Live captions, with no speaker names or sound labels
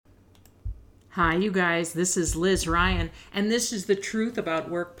Hi, you guys. This is Liz Ryan, and this is the Truth About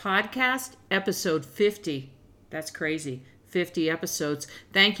Work podcast, episode 50. That's crazy. 50 episodes.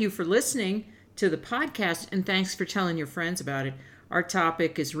 Thank you for listening to the podcast, and thanks for telling your friends about it. Our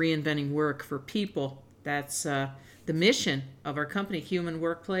topic is reinventing work for people. That's the mission of our company, Human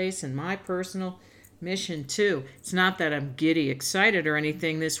Workplace, and my personal mission, too. It's not that I'm giddy excited or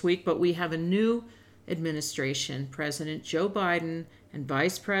anything this week, but we have a new administration. President Joe Biden and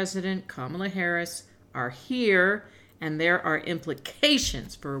Vice President Kamala Harris are here, and there are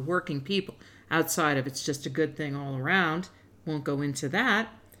implications for working people. Outside of it's just a good thing all around. Won't go into that.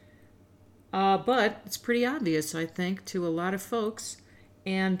 But it's pretty obvious, I think, to a lot of folks.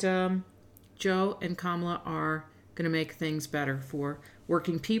 And Joe and Kamala are going to make things better for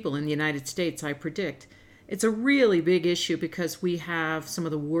working people in the United States, I predict. It's a really big issue because we have some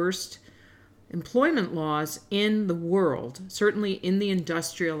of the worst employment laws in the world. Certainly in the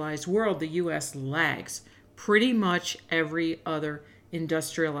industrialized world, the U.S. lags pretty much every other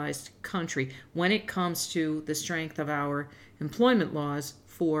industrialized country when it comes to the strength of our employment laws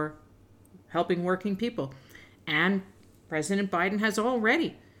for helping working people. And President Biden has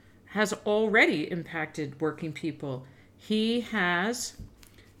already impacted working people. He has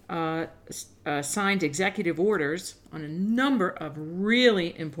signed executive orders on a number of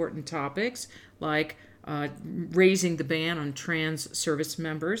really important topics, like raising the ban on trans service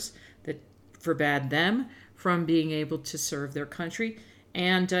members that forbade them from being able to serve their country.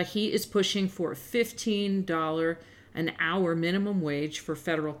 And he is pushing for a $15 an hour minimum wage for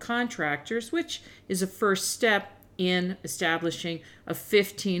federal contractors, which is a first step in establishing a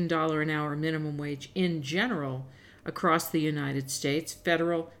 $15 an hour minimum wage in general across the United States,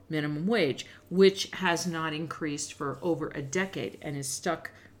 federal minimum wage, which has not increased for over a decade and is stuck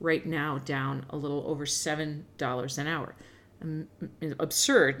right now down a little over $7 an hour.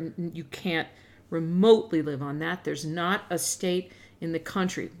 Absurd. You can't remotely live on that. There's not a state in the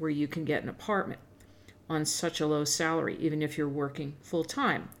country where you can get an apartment on such a low salary, even if you're working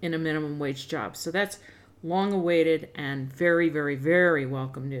full-time in a minimum wage job. So that's long-awaited and very, very, very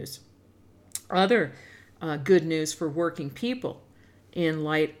welcome news. Other good news for working people in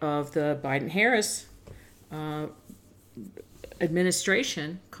light of the Biden-Harris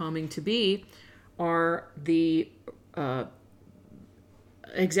administration coming to be are the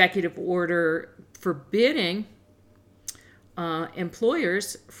executive order forbidding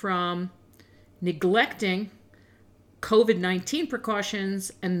employers from neglecting COVID-19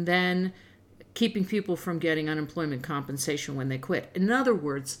 precautions and then keeping people from getting unemployment compensation when they quit. In other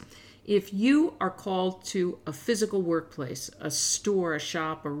words, if you are called to a physical workplace, a store, a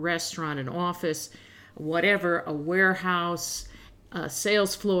shop, a restaurant, an office, whatever, a warehouse, a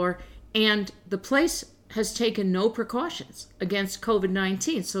sales floor, and the place has taken no precautions against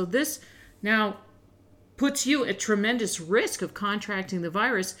COVID-19. So this now puts you at tremendous risk of contracting the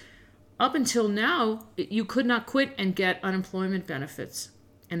virus. Up until now, you could not quit and get unemployment benefits.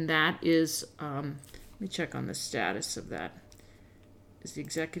 And that is, let me check on the status of that. Is the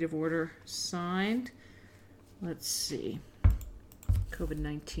executive order signed? Let's see.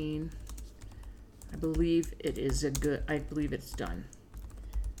 COVID-19. I believe it's done.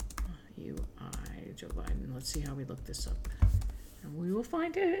 Joe Biden. Let's see how we look this up. And we will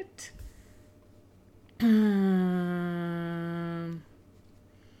find it.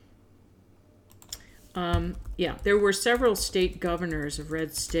 There were several state governors of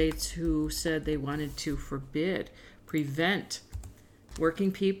red states who said they wanted to prevent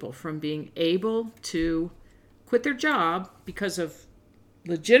working people from being able to quit their job because of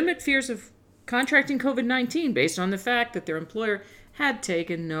legitimate fears of contracting COVID-19 based on the fact that their employer had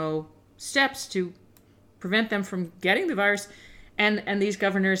taken no steps to prevent them from getting the virus. And these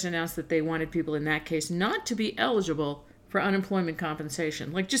governors announced that they wanted people in that case not to be eligible for unemployment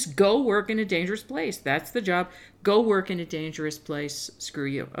compensation. Like, just go work in a dangerous place. That's the job. Go work in a dangerous place. Screw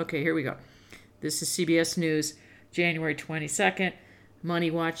you. Okay, here we go. This is CBS News, January 22nd.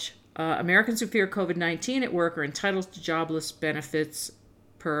 Money Watch. Americans who fear COVID-19 at work are entitled to jobless benefits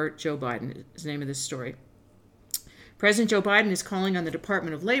per Joe Biden, is the name of this story. President Joe Biden is calling on the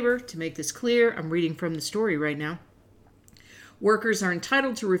Department of Labor to make this clear. I'm reading from the story right now. Workers are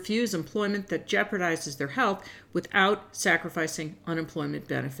entitled to refuse employment that jeopardizes their health without sacrificing unemployment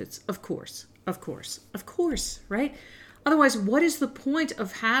benefits. Of course, right? Otherwise, what is the point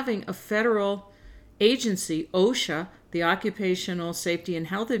of having a federal agency, OSHA, the Occupational Safety and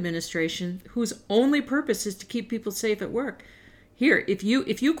Health Administration, whose only purpose is to keep people safe at work? Here, if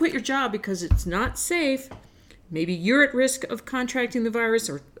you quit your job because it's not safe, maybe you're at risk of contracting the virus,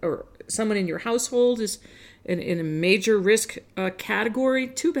 or someone in your household is in a major risk category,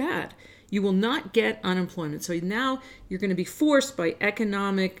 too bad. You will not get unemployment. So now you're going to be forced by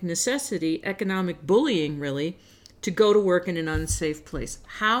economic necessity, economic bullying really, to go to work in an unsafe place.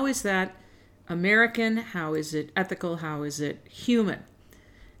 How is that American? How is it ethical? How is it human?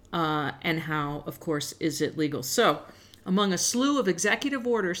 And how, of course, is it legal? So, among a slew of executive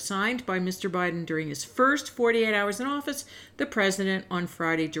orders signed by Mr. Biden during his first 48 hours in office, the president on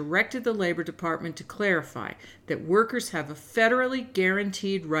Friday directed the Labor Department to clarify that workers have a federally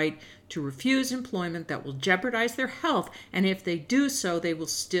guaranteed right to refuse employment that will jeopardize their health, and if they do so, they will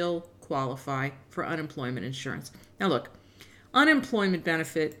still qualify for unemployment insurance. Now, look, unemployment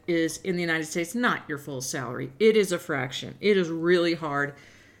benefit is, in the United States, not your full salary. It is a fraction. It is really hard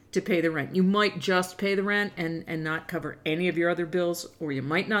to pay the rent. You might just pay the rent and not cover any of your other bills, or you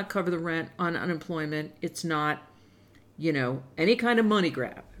might not cover the rent on unemployment. It's not, any kind of money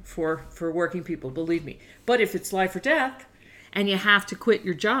grab for working people, believe me. But if it's life or death and you have to quit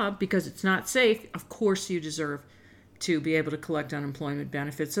your job because it's not safe, of course you deserve to be able to collect unemployment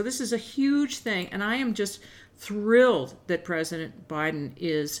benefits. So this is a huge thing, and I am just thrilled that President Biden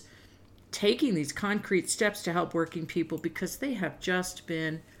is taking these concrete steps to help working people, because they have just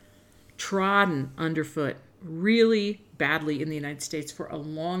been trodden underfoot really badly in the United States for a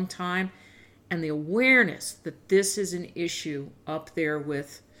long time. And the awareness that this is an issue up there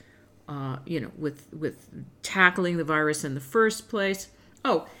with, with tackling the virus in the first place.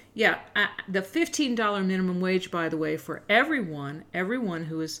 Oh, yeah, the $15 minimum wage, by the way, for everyone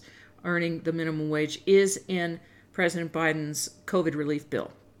who is earning the minimum wage is in President Biden's COVID relief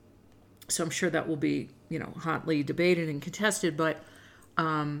bill. So I'm sure that will be, hotly debated and contested, but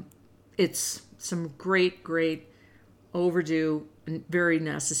it's some great overdue and very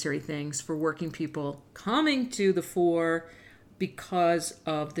necessary things for working people coming to the fore because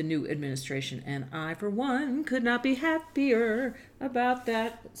of the new administration. And I, for one, could not be happier about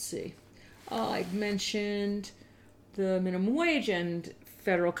that. Let's see. I mentioned the minimum wage and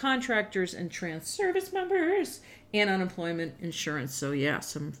federal contractors and trans service members and unemployment insurance. So yeah,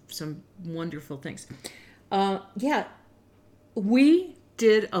 some wonderful things. We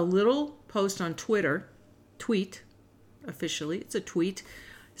did a little post on tweet, officially, it's a tweet,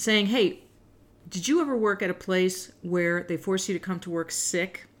 saying, hey, did you ever work at a place where they force you to come to work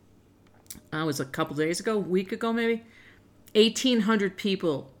sick? It was a couple days ago, a week ago maybe. 1,800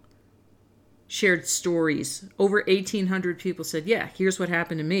 people shared stories. Over 1,800 people said, yeah, here's what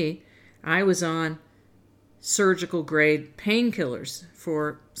happened to me. I was on surgical grade painkillers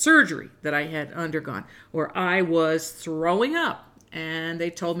for surgery that I had undergone, or I was throwing up and they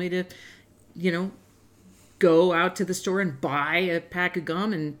told me to, go out to the store and buy a pack of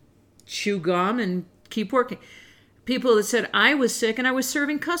gum and chew gum and keep working. People that said I was sick and I was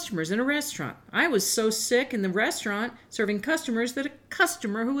serving customers in a restaurant. I was so sick in the restaurant serving customers that a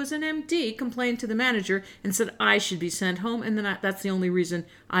customer who was an MD complained to the manager and said I should be sent home, and then that's the only reason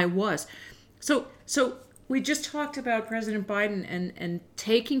I was. So we just talked about President Biden and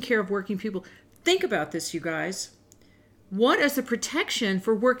taking care of working people. Think about this, you guys. What is the protection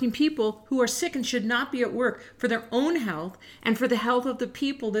for working people who are sick and should not be at work for their own health and for the health of the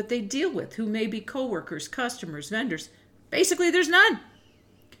people that they deal with, who may be coworkers, customers, vendors? Basically, there's none.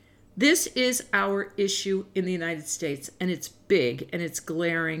 This is our issue in the United States, and it's big, and it's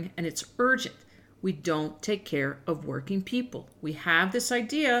glaring, and it's urgent. We don't take care of working people. We have this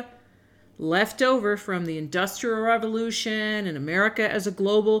idea left over from the Industrial Revolution and America as a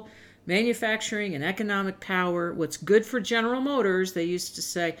global manufacturing and economic power. What's good for General Motors, they used to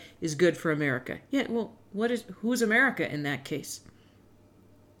say, is good for America. Yeah, well, who's America in that case?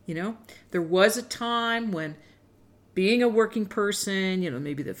 There was a time when being a working person,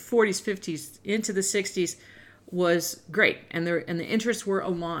 maybe the 40s, 50s, into the 60s, was great, and the interests were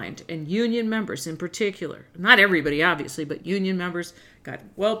aligned, and union members in particular, not everybody obviously, but union members got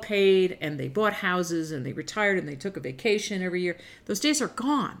well paid, and they bought houses, and they retired, and they took a vacation every year. Those days are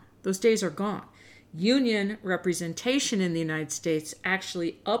gone. Union representation in the United States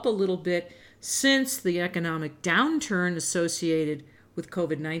actually up a little bit since the economic downturn associated with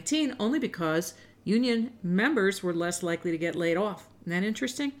COVID-19, only because union members were less likely to get laid off. Isn't that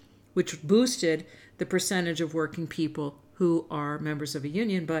interesting? Which boosted the percentage of working people who are members of a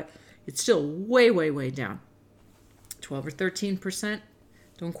union, but it's still way down. 12 or 13%,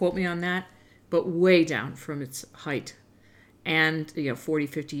 don't quote me on that, but way down from its height. And 40,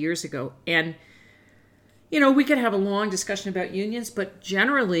 50 years ago. And we could have a long discussion about unions, but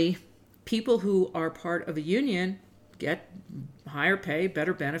generally people who are part of a union get higher pay,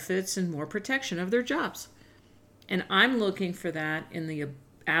 better benefits, and more protection of their jobs. And I'm looking for that in the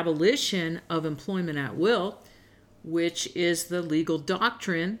abolition of employment at will, which is the legal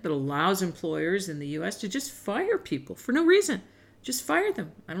doctrine that allows employers in the U.S. to just fire people for no reason. Just fire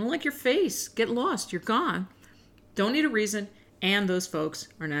them. I don't like your face. Get lost. You're gone. Don't need a reason. And those folks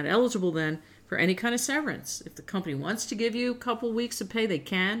are not eligible then for any kind of severance. If the company wants to give you a couple weeks of pay, they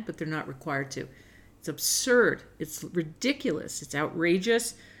can, but they're not required to. It's absurd. It's ridiculous. It's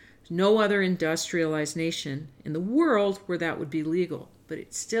outrageous. There's no other industrialized nation in the world where that would be legal, but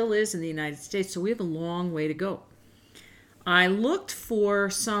it still is in the United States, so we have a long way to go. I looked for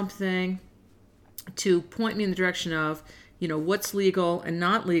something to point me in the direction of, what's legal and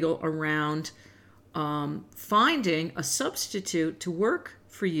not legal around finding a substitute to work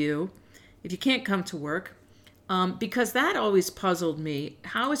for you if you can't come to work, because that always puzzled me.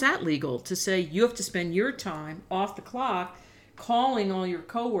 How is that legal to say you have to spend your time off the clock calling all your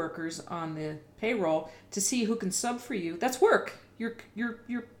coworkers on the payroll to see who can sub for you? That's work. You're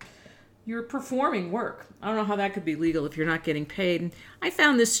performing work. I don't know how that could be legal if you're not getting paid. And I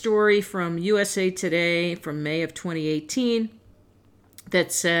found this story from USA Today from May of 2018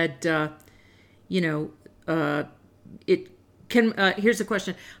 that said, here's the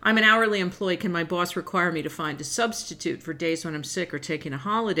question. I'm an hourly employee. Can my boss require me to find a substitute for days when I'm sick or taking a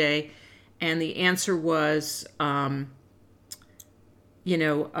holiday? And the answer was,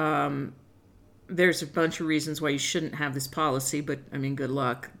 there's a bunch of reasons why you shouldn't have this policy, but I mean, good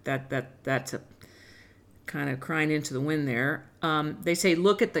luck. That's a kind of crying into the wind there. They say,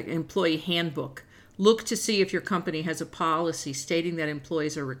 look at the employee handbook. Look to see if your company has a policy stating that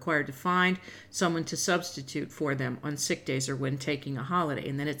employees are required to find someone to substitute for them on sick days or when taking a holiday.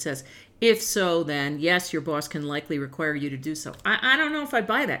 And then it says, if so, then yes, your boss can likely require you to do so. I don't know if I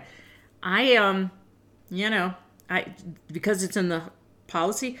buy that. Because it's in the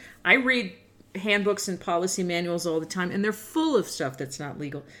policy, I read handbooks and policy manuals all the time, and they're full of stuff that's not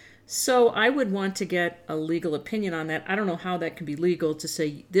legal. So I would want to get a legal opinion on that. I don't know how that can be legal to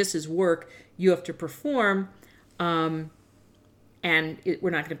say this is work you have to perform, and we're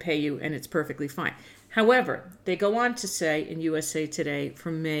not going to pay you, and it's perfectly fine. However, they go on to say in USA Today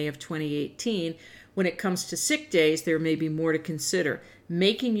from May of 2018, when it comes to sick days, there may be more to consider.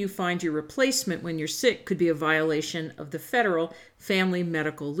 Making you find your replacement when you're sick could be a violation of the Federal Family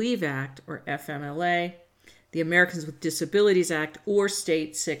Medical Leave Act, or FMLA, the Americans with Disabilities Act, or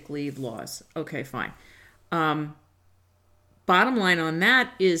state sick leave laws. Okay, fine. Bottom line on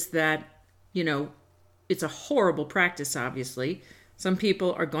that is that, it's a horrible practice, obviously. Some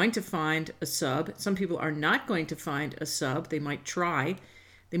people are going to find a sub. Some people are not going to find a sub. They might try.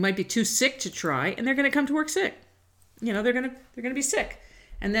 They might be too sick to try, and they're going to come to work sick. They're going to be sick.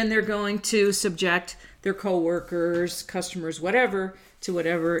 And then they're going to subject their coworkers, customers, whatever, to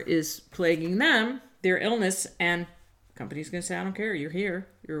whatever is plaguing them, their illness, and the company's going to say, I don't care. You're here.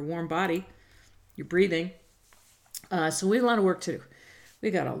 You're a warm body. You're breathing. So we have a lot of work to do. We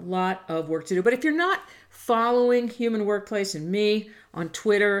got a lot of work to do. But if you're not following Human Workplace and me on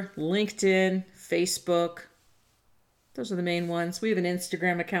Twitter, LinkedIn, Facebook, those are the main ones. We have an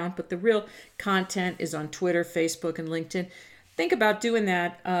Instagram account, but the real content is on Twitter, Facebook, and LinkedIn. Think about doing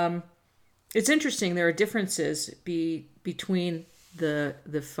that. It's interesting. There are differences between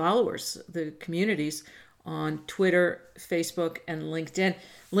the followers, the communities on Twitter, Facebook, and LinkedIn.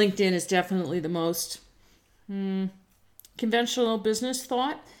 LinkedIn is definitely the most conventional business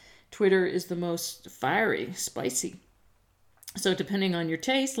thought. Twitter is the most fiery, spicy. So depending on your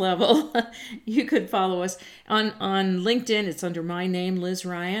taste level, you could follow us. On LinkedIn, it's under my name, Liz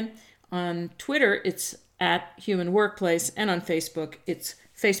Ryan. On Twitter, it's at Human Workplace. And on Facebook, it's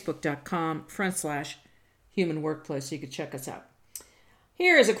facebook.com/Human Workplace. So you could check us out.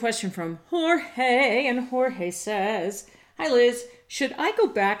 Here is a question from Jorge. And Jorge says, hi, Liz. Should I go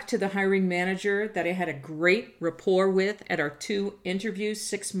back to the hiring manager that I had a great rapport with at our 2 interviews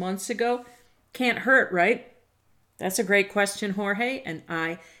 6 months ago? Can't hurt, right? That's a great question, Jorge, and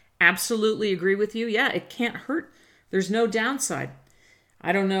I absolutely agree with you. Yeah, it can't hurt. There's no downside.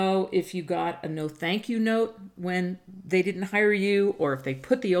 I don't know if you got a no thank you note when they didn't hire you, or if they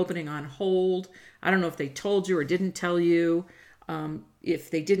put the opening on hold. I don't know if they told you or didn't tell you.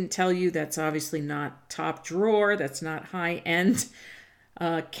 If they didn't tell you, that's obviously not top drawer. That's not high-end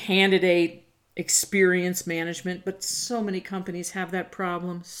candidate experience management. But so many companies have that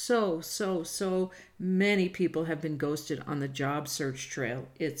problem. So many people have been ghosted on the job search trail.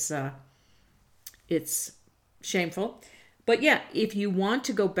 It's shameful. But yeah, if you want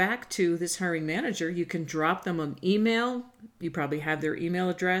to go back to this hiring manager, you can drop them an email. You probably have their email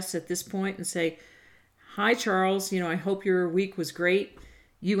address at this point and say, hi, Charles, I hope your week was great.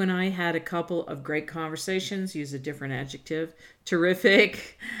 You and I had a couple of great conversations. Use a different adjective.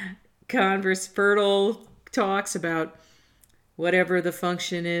 Terrific, fertile, talks about whatever the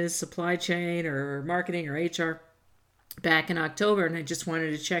function is, supply chain or marketing or HR, back in October, and I just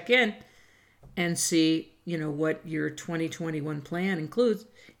wanted to check in and see, what your 2021 plan includes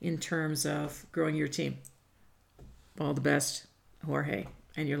in terms of growing your team. All the best, Jorge,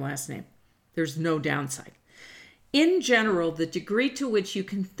 and your last name. There's no downside. In general, the degree to which you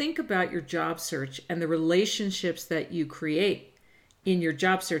can think about your job search and the relationships that you create in your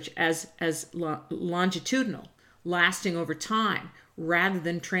job search as longitudinal, lasting over time, rather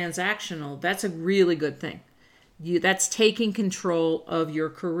than transactional, that's a really good thing. That's taking control of your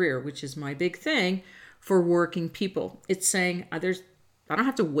career, which is my big thing for working people. It's saying, I don't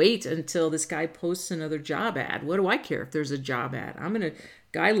have to wait until this guy posts another job ad. What do I care if there's a job ad?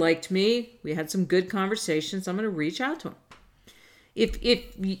 Guy liked me. We had some good conversations. I'm going to reach out to him. If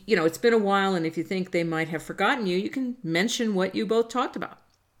it's been a while and if you think they might have forgotten you, you can mention what you both talked about.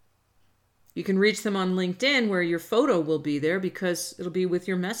 You can reach them on LinkedIn where your photo will be there because it'll be with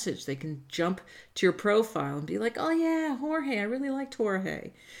your message. They can jump to your profile and be like, oh yeah, Jorge, I really liked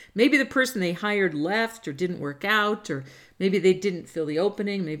Jorge. Maybe the person they hired left or didn't work out, or maybe they didn't fill the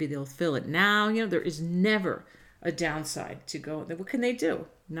opening. Maybe they'll fill it now. There is never a downside to go. What can they do?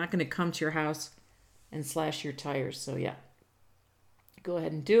 Not going to come to your house and slash your tires. So yeah, go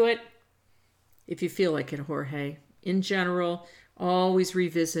ahead and do it if you feel like it, Jorge. In general, always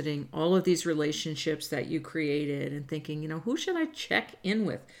revisiting all of these relationships that you created and thinking, who should I check in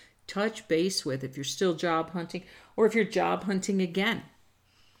with, touch base with if you're still job hunting or if you're job hunting again.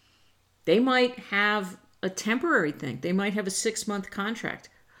 They might have a temporary thing. They might have a 6-month contract.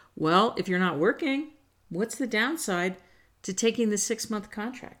 Well, if you're not working, what's the downside to taking the 6-month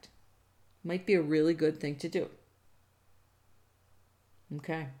contract? Might be a really good thing to do.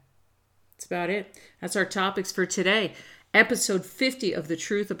 Okay. That's about it. That's our topics for today. Episode 50 of the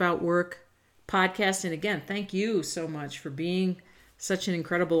Truth About Work podcast. And again, thank you so much for being such an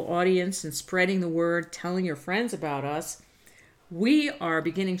incredible audience and spreading the word, telling your friends about us. We are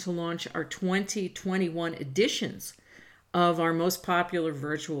beginning to launch our 2021 editions of our most popular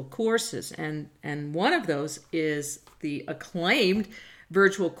virtual courses. And one of those is the acclaimed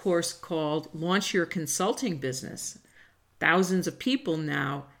virtual course called Launch Your Consulting Business. Thousands of people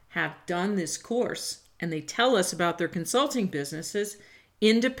now have done this course, and they tell us about their consulting businesses,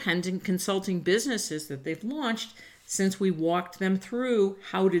 independent consulting businesses that they've launched since we walked them through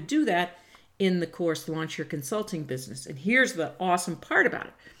how to do that in the course Launch Your Consulting Business. And here's the awesome part about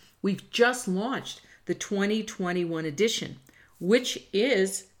it. We've just launched the 2021 edition, which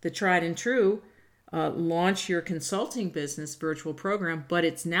is the tried and true Launch Your Consulting Business virtual program, but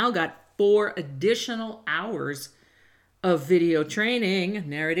it's now got 4 additional hours of video training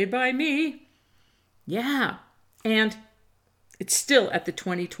narrated by me. Yeah, and it's still at the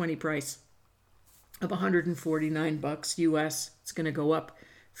 2020 price of $149 US. It's going to go up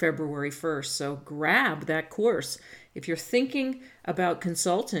February 1st. So grab that course. If you're thinking about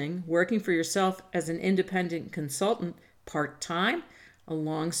consulting, working for yourself as an independent consultant part-time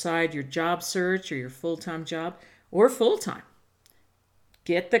alongside your job search or your full-time job or full-time,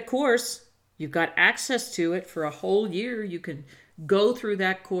 get the course. You've got access to it for a whole year. You can go through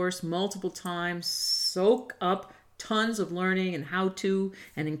that course multiple times, soak up tons of learning and how-to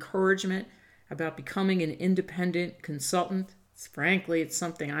and encouragement about becoming an independent consultant. Frankly, it's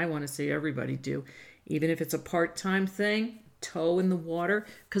something I want to see everybody do, even if it's a part-time thing, toe in the water,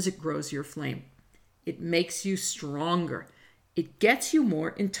 because it grows your flame. It makes you stronger. It gets you more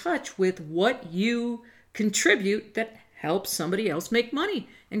in touch with what you contribute that helps somebody else make money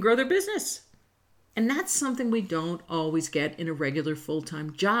and grow their business. And that's something we don't always get in a regular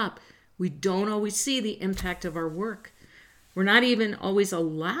full-time job. We don't always see the impact of our work. We're not even always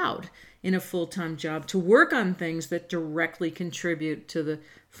allowed in a full-time job to work on things that directly contribute to the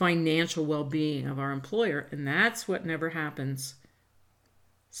financial well-being of our employer. And that's what never happens.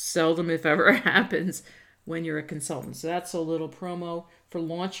 Seldom, if ever, happens when you're a consultant. So that's a little promo for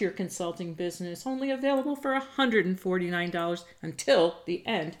Launch Your Consulting Business, only available for $149 until the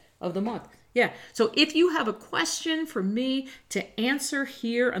end of the month. Yeah, so if you have a question for me to answer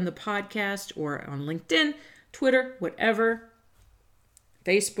here on the podcast or on LinkedIn, Twitter, whatever,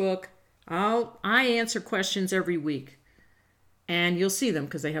 Facebook, I answer questions every week. And you'll see them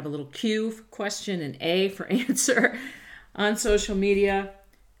because they have a little Q for question and A for answer on social media.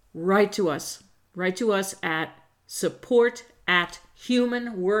 Write to us. Write to us at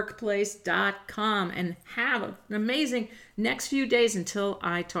support@humanworkplace.com and have an amazing next few days until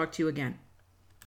I talk to you again.